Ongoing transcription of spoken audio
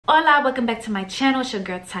Hola, welcome back to my channel. It's your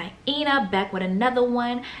girl Taina, back with another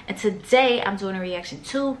one, and today I'm doing a reaction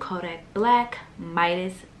to Kodak Black,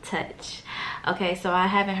 Midas Touch. Okay, so I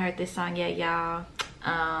haven't heard this song yet, y'all.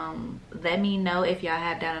 Let me know if y'all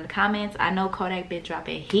have down in the comments. I know Kodak been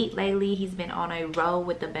dropping heat lately. He's been on a roll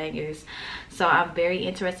with the bangers, so I'm very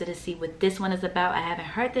interested to see what this one is about. I haven't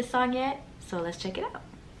heard this song yet, so let's check it out.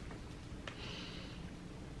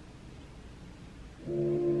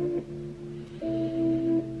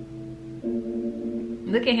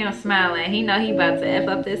 Look at him smiling. He know he about to F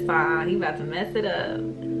up this song. He about to mess it up.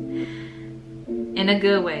 In a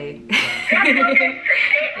good way.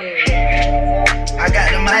 I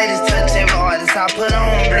got the Midas touch, every artist I put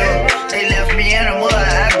on blue. They left me in the mud,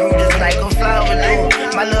 I grew just like a flower do.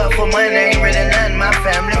 My love for money ain't really nothing, my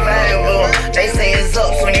family valuable. They say it's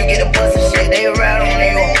up, so when you get a bus and shit, they ride on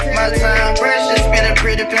you. My time precious, spend a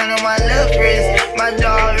pretty pen on my left wrist. My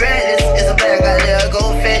dog Redis is a bag out there,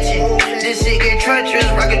 go fetch it. This shit get treacherous,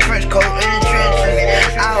 rock a trench coat in the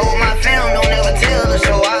trenches. I hope my fam don't ever tell the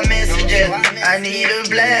show I messages. I need a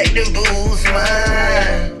black to boost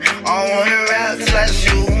mine. I wanna rap till I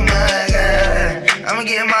shoot my God. I'ma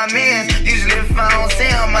get my man. Usually if I don't see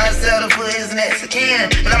him, I settle for his next again.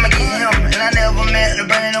 But I'ma get him, and I never meant to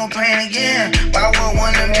burn no pain again. But I would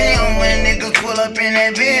wanna be him when niggas pull up in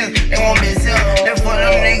that Benz. They won't miss him. Therefore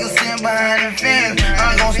them niggas sitting behind the fence.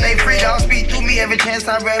 I'm gonna stay free, y'all speak through me every chance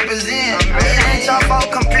I represent. It ain't y'all fault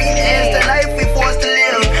complete, it's the life we forced to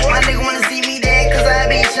live. My nigga wanna see me dead, cause I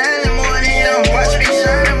be shining more than him. Watch me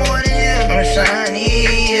shining more than him. I'm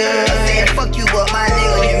shiny, yeah. I said fuck you up, my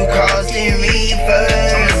nigga, you costing me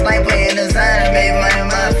first. I'm a sniper in the sign, baby,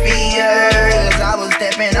 my fears. I was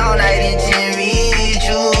stepping all night in Jimmy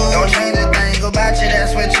Choo. Don't change a thing about you,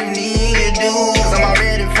 that's what you need to do. Cause I'm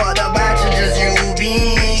already fucked up about you, just you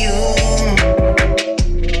being you.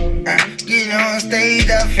 Get on stage,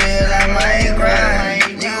 I feel I might cry.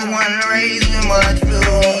 You wanna raise me much, blue,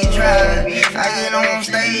 we try. I get on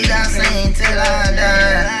stage, I sing till I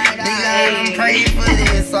die. Nigga, I done prayed for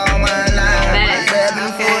this all my life.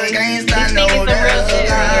 7 for a gangsta, I know there's a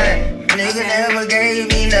God. Nigga never gave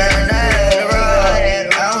me none of the road.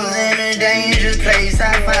 I was in a dangerous place, I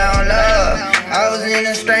found love. I was in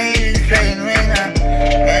the strangest place when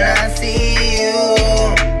I see you.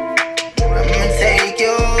 I'ma take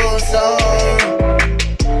your soul.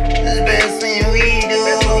 It's the best thing we do.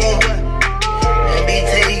 Let me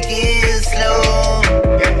take it slow.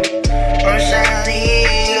 I'm shiny,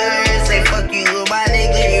 girl. Say fuck you, my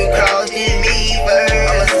nigga, you costing me first.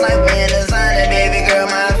 I'm a sniper in the sun, and baby girl,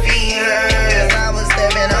 my feet hurt. I was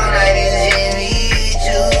stepping all night in Jimmy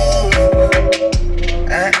Choo.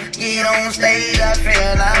 I get on stage, I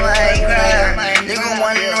feel I might cry. Nigga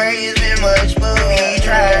wanna raise me much, but we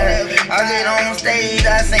try. I get on stage,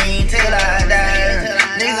 I sing till I die.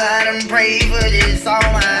 Nigga, I done prayed for this all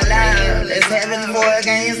my life. Let's heaven for a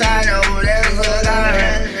games, I know there's a God.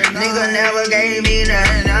 Nigga never gave me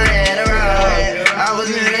nothing, I had a road. I was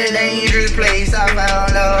in a dangerous place, I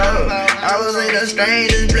found love. I was in the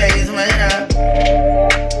strangest place when I...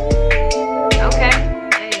 Okay.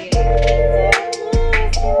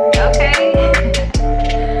 Okay.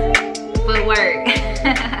 Footwork.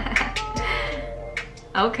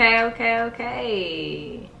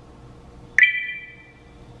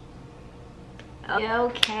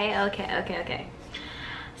 Okay.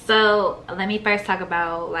 So let me first talk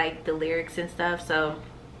about like the lyrics and stuff. So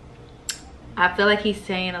I feel like he's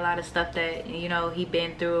saying a lot of stuff that, you know, he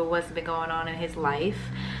been through, what's been going on in his life,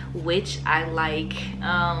 which I like.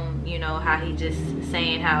 You know, how he just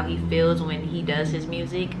saying how he feels when he does his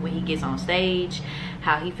music, when he gets on stage,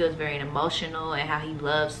 how he feels very emotional, and how he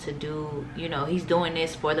loves to do, you know, he's doing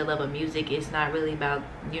this for the love of music. It's not really about,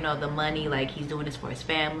 you know, the money. Like, he's doing this for his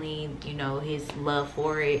family, you know, his love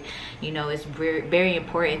for it, you know, it's very, very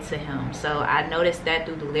important to him. So I noticed that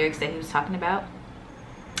through the lyrics that he was talking about.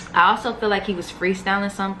 I also feel like he was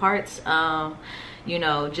freestyling some parts, you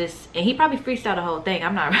know, just, and he probably freestyled the whole thing.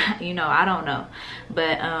 I'm not, you know, I don't know,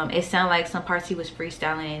 but it sounded like some parts he was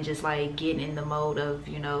freestyling and just like getting in the mode of,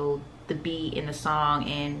 you know, the beat in the song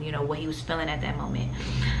and, you know, what he was feeling at that moment.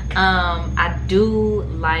 I do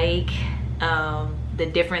like the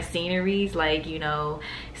different sceneries, like, you know,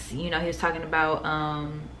 he was talking about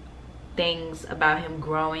things about him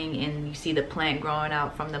growing, and you see the plant growing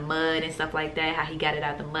out from the mud and stuff like that, how he got it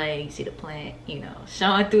out the mud. You see the plant, you know,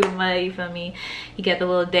 showing through the mud, you feel me? He got the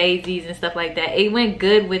little daisies and stuff like that. It went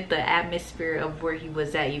good with the atmosphere of where he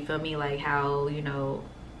was at, you feel me? Like how, you know,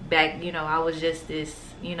 back, you know, I was just this,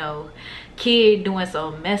 you know, kid doing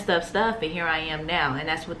some messed up stuff, and here I am now. And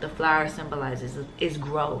that's what the flower symbolizes, is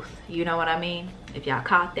growth. You know what I mean? If y'all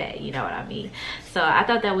caught that, you know what I mean. So I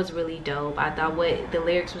thought that was really dope. I thought what the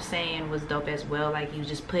lyrics were saying was dope as well. Like, you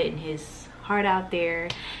just putting his heart out there,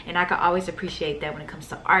 and I can always appreciate that when it comes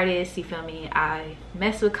to artists. You feel me? I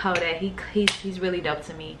mess with Kodak. He's really dope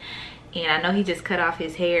to me. And I know he just cut off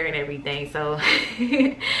his hair and everything, so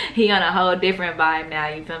he on a whole different vibe now,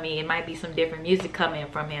 you feel me? It might be some different music coming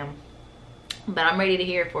from him, but I'm ready to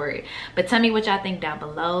hear for it. But tell me what y'all think down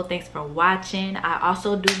below. Thanks for watching. I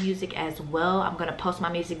also do music as well. I'm gonna post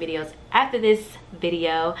my music videos after this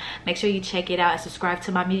video. Make sure you check it out and subscribe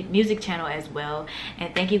to my music channel as well.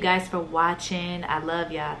 And thank you guys for watching. I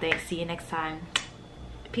love y'all. Thanks. See you next time.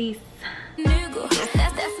 Peace.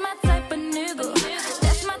 That's my type of nigga.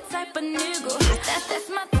 That's my type of nigga. That's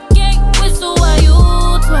my gang. Whistle while you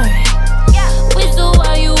twerk. Whistle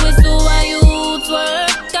while you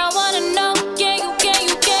twerk. I wanna know, can you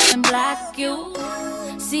black you?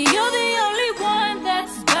 See, you're the only one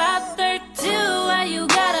that's got 32. Why you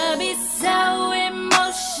gotta be so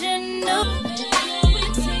emotional?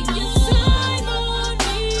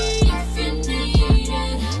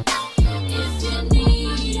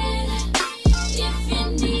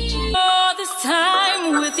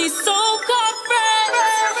 He's so good.